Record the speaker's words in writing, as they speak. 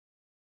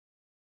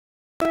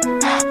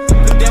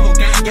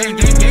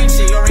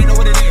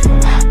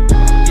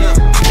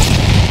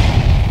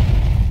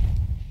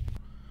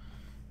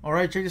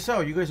Alright, check this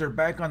out. You guys are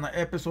back on the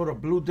episode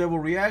of Blue Devil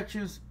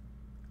Reactions.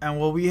 And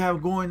what we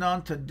have going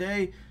on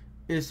today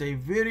is a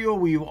video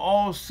we've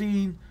all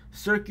seen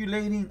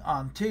circulating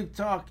on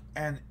TikTok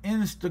and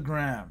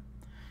Instagram.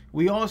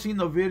 We all seen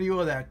the video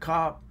of that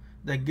cop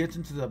that gets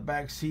into the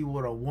back seat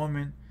with a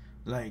woman,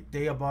 like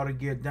they about to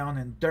get down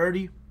and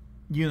dirty.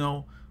 You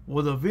know,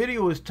 well, the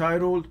video is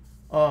titled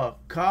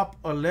Cop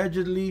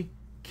Allegedly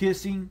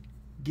Kissing,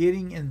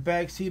 Getting in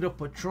Backseat of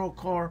Patrol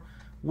Car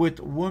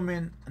with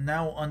Women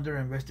Now Under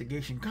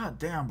Investigation. God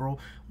damn, bro.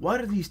 Why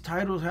do these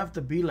titles have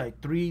to be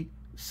like 3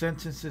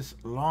 sentences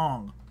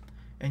long?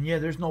 And yeah,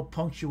 there's no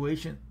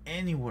punctuation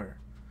anywhere.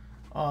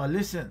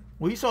 Listen,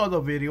 we saw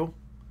the video.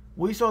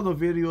 We saw the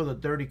video of the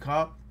dirty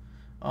cop.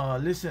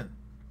 Listen,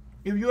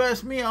 if you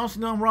ask me, I don't see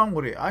nothing wrong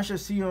with it. I should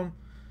see him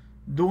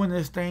doing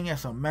this thing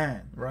as a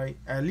man, right?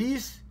 At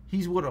least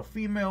he's with a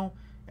female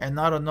and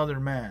not another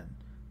man.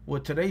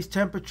 With today's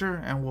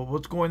temperature and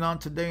what's going on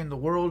today in the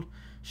world,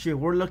 shit,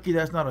 we're lucky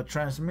that's not a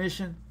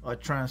transmission, a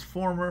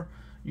transformer,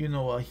 you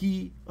know, a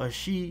he, a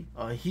she,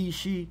 a he,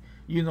 she,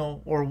 you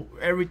know, or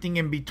everything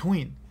in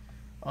between.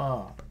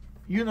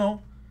 You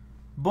know,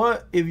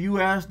 but if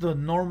you ask the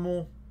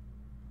normal,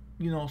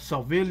 you know,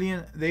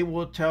 civilian, they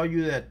will tell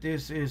you that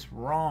this is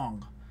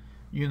wrong.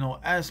 You know,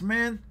 as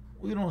men,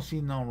 we don't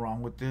see nothing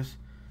wrong with this.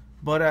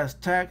 But as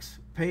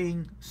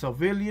tax-paying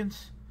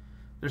civilians,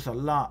 there's a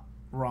lot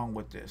wrong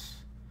with this.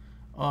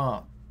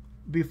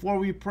 Before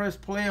we press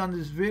play on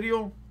this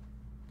video,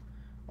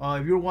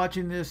 if you're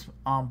watching this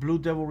on Blue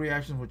Devil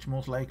Reactions, which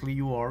most likely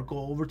you are, go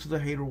over to the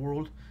Hater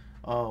World.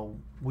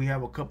 We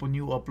have a couple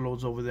new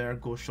uploads over there.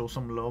 Go show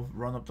some love,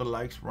 run up the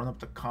likes, run up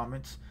the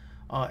comments.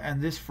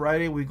 And this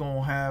Friday we're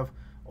gonna have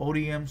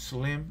ODM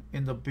Slim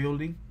in the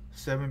building,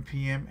 7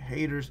 p.m.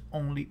 Haters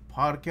Only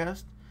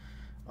podcast.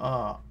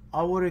 I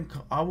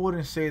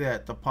wouldn't say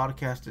that the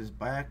podcast is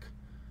back.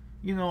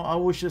 You know, I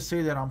would just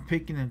say that I'm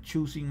picking and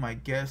choosing my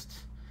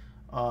guests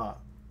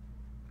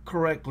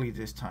correctly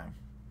this time.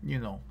 You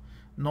know,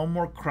 no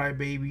more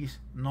crybabies,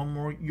 no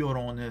more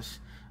llorones,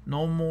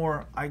 no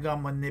more I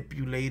got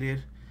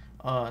manipulated,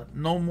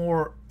 no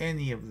more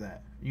any of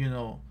that. You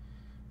know,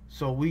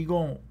 so we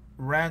gon'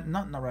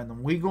 not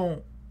random. We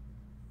gon'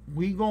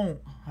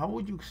 how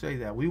would you say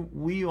that?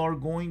 We are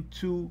going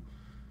to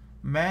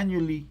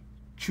manually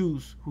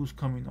choose who's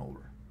coming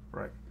over,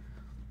 right?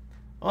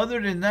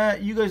 Other than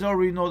that, you guys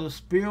already know the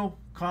spiel.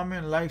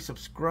 Comment, like,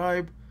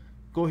 subscribe.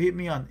 Go hit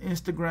me on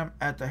Instagram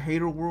at the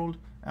Hater World.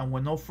 And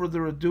with no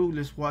further ado,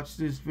 let's watch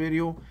this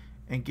video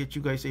and get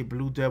you guys a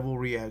Blue Devil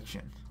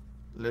reaction.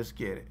 Let's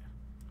get it.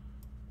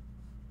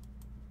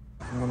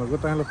 Como nos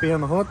gustan los pies a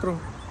nosotros.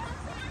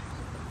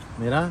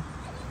 Mira,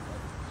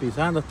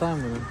 pisando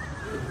están, mira.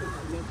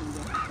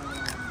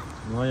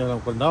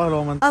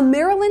 A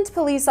Maryland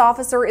police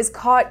officer is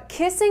caught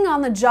kissing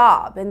on the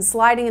job and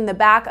sliding in the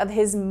back of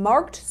his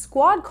marked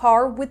squad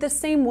car with the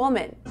same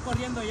woman. Wow.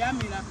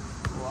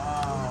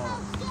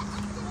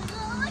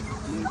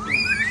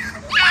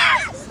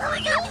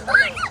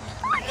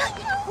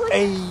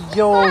 Hey,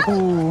 yo.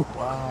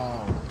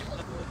 Wow.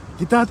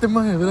 Quítate,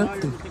 man,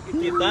 ¿verdad?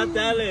 Quítate,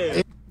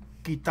 Ale.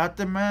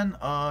 Quítate, man.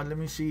 Let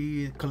me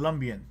see.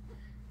 Colombian.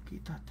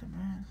 Quítate,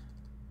 man.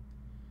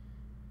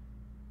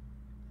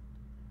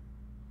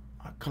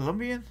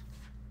 Colombian?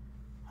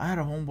 I had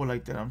a homeboy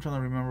like that. I'm trying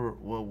to remember,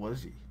 what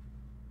was he?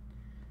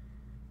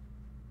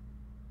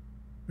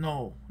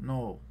 No.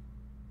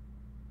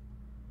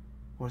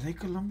 Were they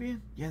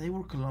Colombian? Yeah, they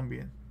were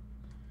Colombian.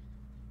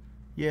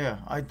 Yeah,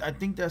 I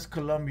think that's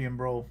Colombian,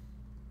 bro.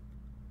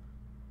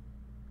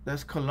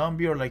 That's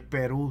Colombia or like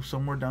Peru,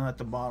 somewhere down at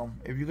the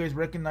bottom. If you guys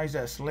recognize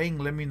that slang,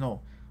 let me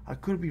know. I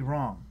could be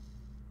wrong.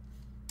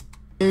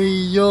 Hey,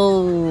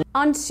 yo.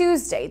 On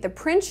Tuesday, the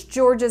Prince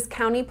George's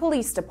County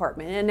Police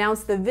Department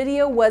announced the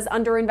video was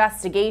under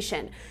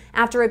investigation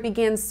after it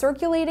began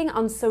circulating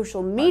on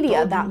social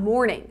media that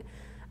morning.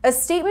 A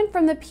statement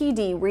from the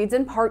PD reads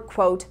in part,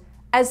 quote,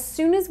 "As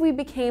soon as we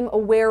became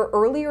aware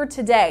earlier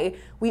today,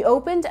 we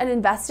opened an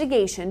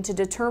investigation to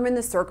determine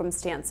the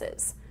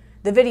circumstances."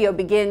 The video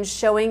begins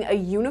showing a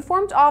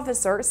uniformed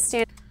officer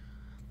standing.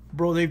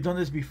 Bro, they've done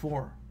this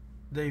before.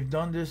 They've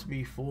done this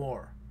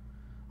before.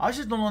 I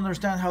just don't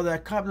understand how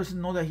that cop doesn't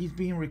know that he's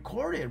being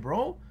recorded,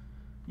 bro.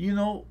 You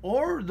know,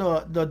 or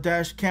the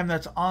dash cam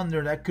that's on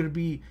there that could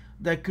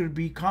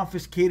be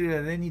confiscated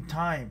at any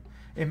time.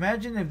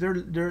 Imagine if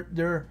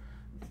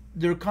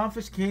they're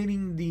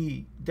confiscating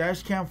the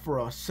dash cam for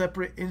a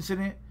separate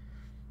incident,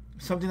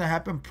 something that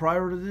happened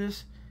prior to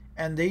this,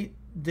 and they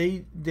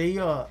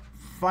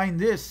find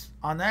this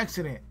on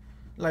accident.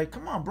 Like,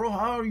 come on, bro,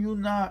 how are you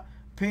not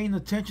paying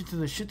attention to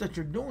the shit that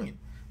you're doing?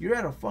 You're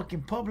at a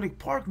fucking public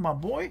park, my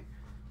boy.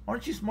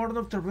 Aren't you smart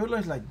enough to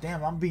realize, like,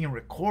 damn, I'm being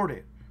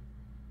recorded?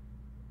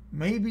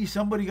 Maybe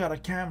somebody got a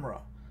camera.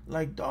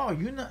 Like,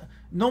 dog, you not.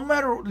 No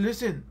matter,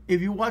 listen,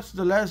 if you watch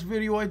the last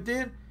video I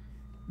did,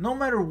 no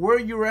matter where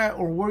you're at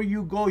or where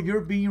you go,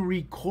 you're being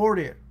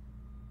recorded.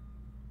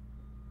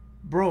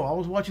 Bro, I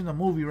was watching the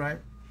movie, right?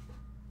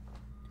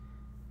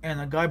 And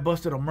a guy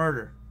busted a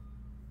murder.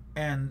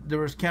 And there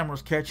was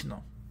cameras catching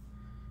him.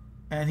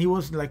 and he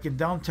was like in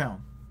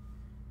downtown.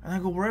 And I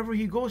go, wherever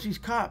he goes, he's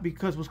caught,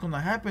 because what's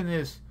gonna happen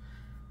is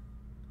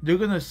they're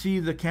gonna see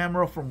the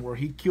camera from where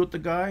he killed the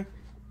guy.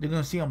 They're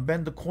gonna see him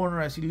bend the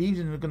corner as he leaves,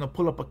 and they're gonna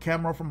pull up a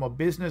camera from a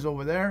business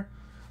over there,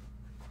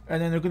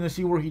 and then they're gonna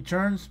see where he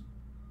turns,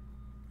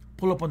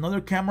 pull up another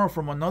camera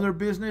from another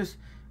business,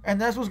 and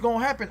that's what's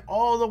gonna happen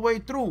all the way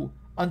through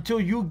until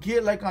you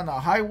get like on a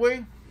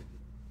highway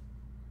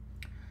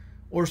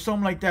or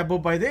something like that. But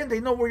by then they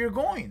know where you're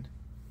going.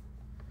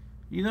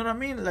 You know what I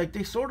mean? Like,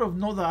 they sort of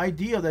know the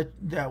idea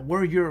that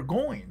where you're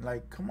going.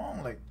 Like, come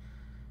on, like,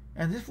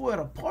 and this fool at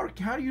a park,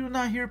 how do you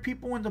not hear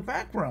people in the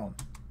background?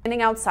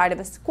 Standing outside of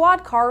a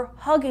squad car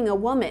hugging a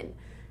woman.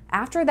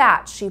 After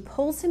that, she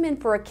pulls him in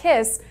for a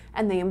kiss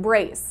and they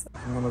embrace.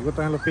 Como nos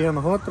gustan los pies a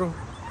nosotros.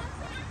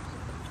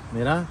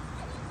 Mira,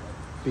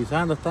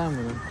 pisando está,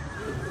 mira.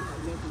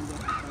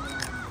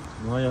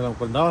 No, yo lo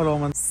acordaba, lo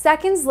mandaba.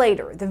 Seconds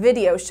later, the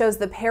video shows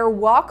the pair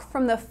walk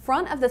from the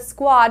front of the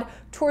squad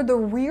toward the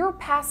rear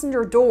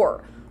passenger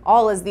door,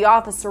 all as the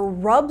officer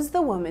rubs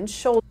the woman's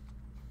shoulder.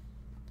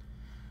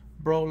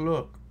 Bro,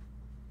 look,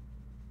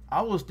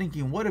 I was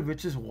thinking, what if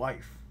it's his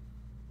wife,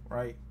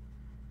 right?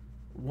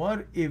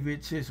 What if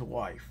it's his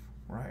wife,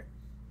 right?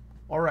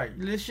 All right,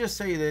 let's just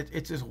say that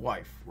it's his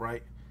wife,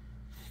 right?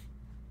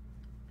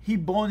 He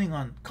boning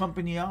on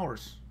company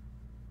hours.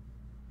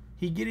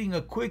 He getting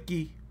a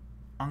quickie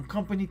on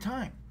company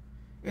time,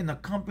 in a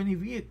company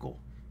vehicle,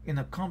 in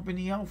a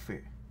company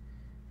outfit,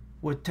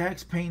 with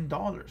tax-paying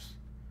dollars.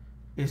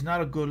 It's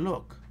not a good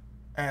look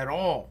at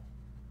all.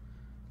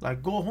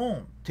 Like, go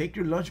home, take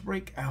your lunch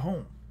break at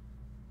home,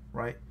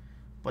 right?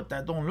 But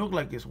that don't look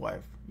like his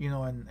wife, you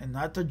know, and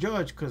not to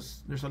judge,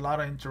 because there's a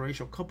lot of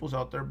interracial couples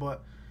out there,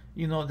 but,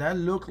 you know, that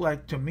looked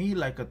like, to me,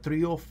 like a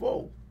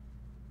 304.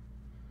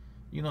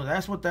 You know,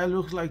 that's what that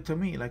looks like to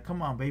me. Like,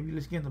 come on, baby,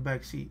 let's get in the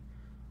back seat.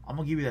 I'm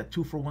going to give you that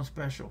 2-for-1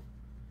 special.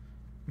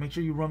 Make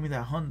sure you run me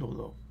that hundo,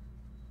 though.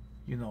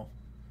 You know,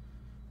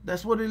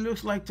 that's what it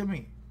looks like to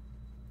me.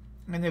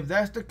 And if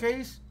that's the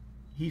case,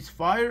 he's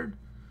fired,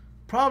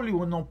 probably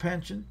with no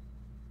pension,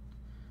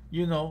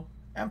 you know,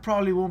 and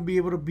probably won't be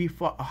able to be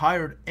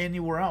hired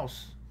anywhere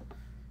else.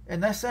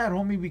 And that's sad,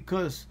 homie,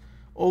 because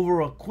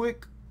over a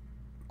quick,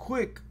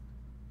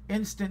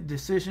 instant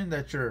decision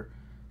that your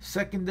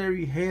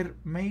secondary head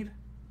made,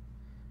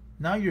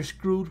 now you're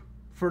screwed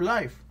for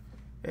life.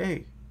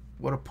 Hey,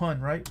 what a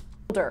pun, right?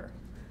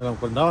 Lo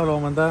acordaba, lo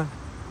mandaba.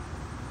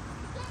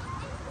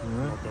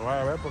 No te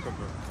vaya a ver porque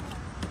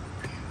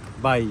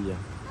Vaya,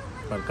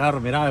 para el carro,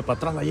 mira, para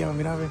atrás la lleva,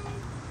 mira, ve.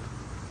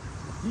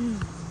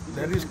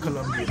 That is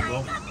Colombian,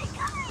 bro.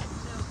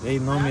 Ey,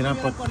 no, mira,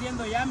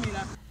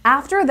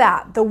 After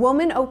that, the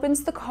woman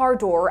opens the car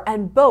door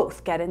and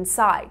both get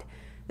inside.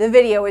 The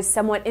video is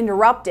somewhat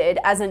interrupted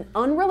as an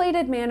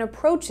unrelated man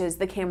approaches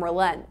the camera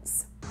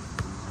lens.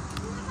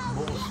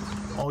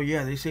 Boss. Oh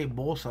yeah, they say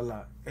boss a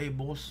lot. Hey,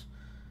 boss.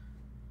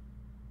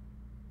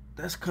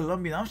 That's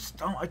Colombian.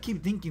 I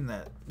keep thinking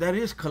that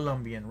is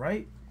Colombian,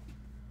 right?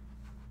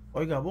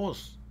 Oiga,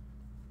 boss.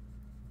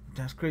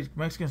 That's crazy.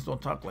 Mexicans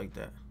don't talk like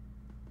that.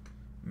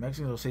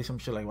 Mexicans will say some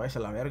shit like, váyase a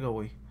la verga,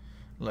 güey.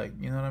 Like,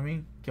 you know what I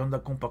mean? ¿Qué onda,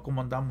 compa?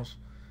 ¿Cómo andamos?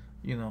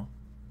 You know,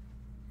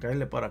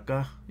 cáele para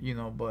acá, you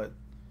know, but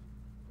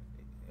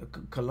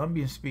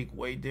Colombians speak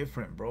way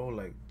different, bro.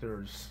 Like,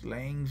 their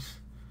slangs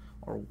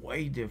are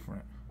way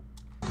different.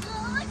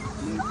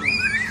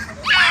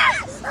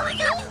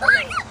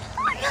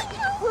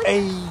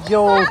 Ey,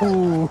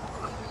 yo.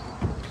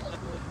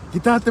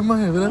 Quítate,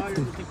 maje, ¿verdad?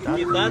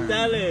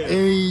 Quítate.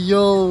 Ey,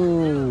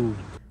 yo.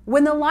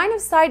 When the line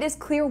of sight is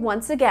clear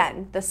once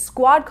again, the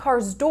squad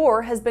car's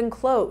door has been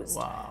closed.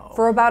 Wow.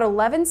 For about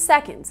 11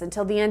 seconds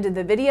until the end of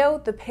the video,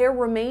 the pair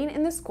remain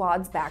in the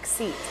squad's back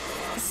seat.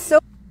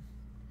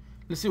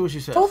 Let's see what she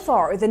says. So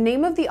far, the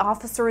name of the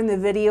officer in the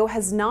video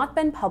has not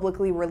been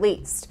publicly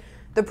released.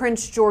 The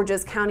Prince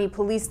George's County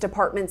Police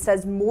Department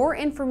says more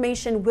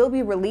information will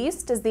be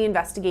released as the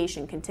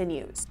investigation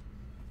continues.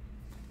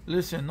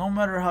 Listen, no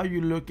matter how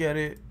you look at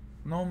it,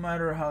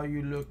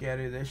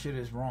 that shit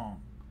is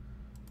wrong.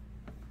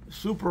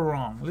 Super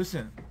wrong.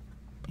 Listen,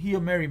 he a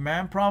married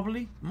man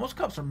probably. Most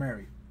cops are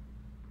married.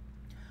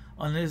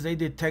 Unless they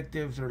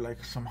detectives or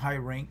like some high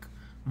rank.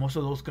 Most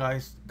of those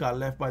guys got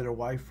left by their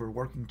wife for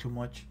working too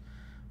much.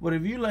 But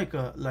if you like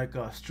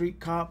a street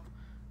cop,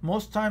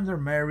 most times they're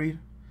married.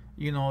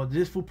 You know,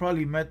 this fool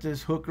probably met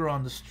this hooker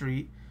on the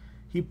street.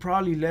 He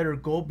probably let her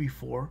go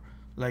before.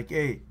 Like,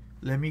 hey,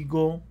 let me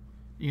go,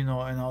 you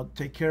know, and I'll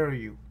take care of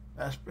you.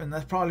 That's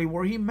probably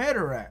where he met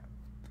her at.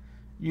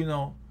 You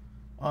know,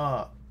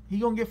 he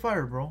gonna get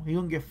fired, bro. He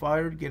gonna get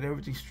fired, get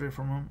everything straight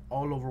from him.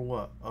 All over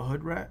what? A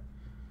hood rat?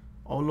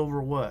 All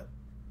over what?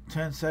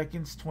 10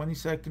 seconds, 20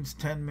 seconds,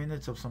 10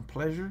 minutes of some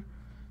pleasure?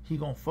 He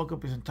gonna fuck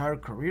up his entire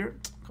career?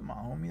 Come on,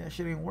 homie, that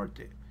shit ain't worth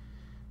it.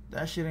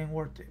 That shit ain't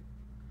worth it.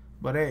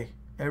 But hey,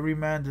 every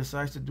man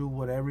decides to do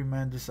what every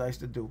man decides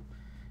to do.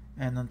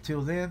 And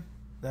until then,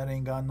 that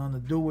ain't got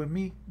nothing to do with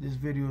me. This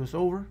video is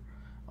over.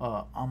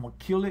 I'm gonna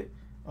kill it.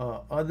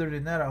 Other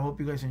than that, I hope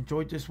you guys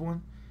enjoyed this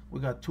one. We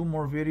got 2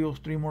 more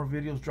videos, 3 more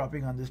videos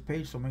dropping on this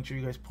page, so make sure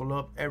you guys pull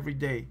up every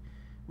day.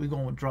 We're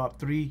going to drop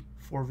 3-4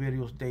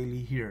 videos daily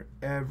here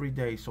every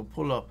day, so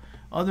pull up.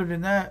 Other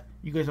than that,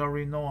 you guys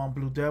already know I'm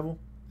Blue Devil.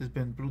 This has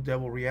been Blue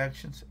Devil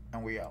Reactions,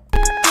 and we out.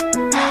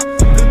 Blue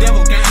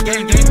Devil gang,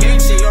 gang, gang.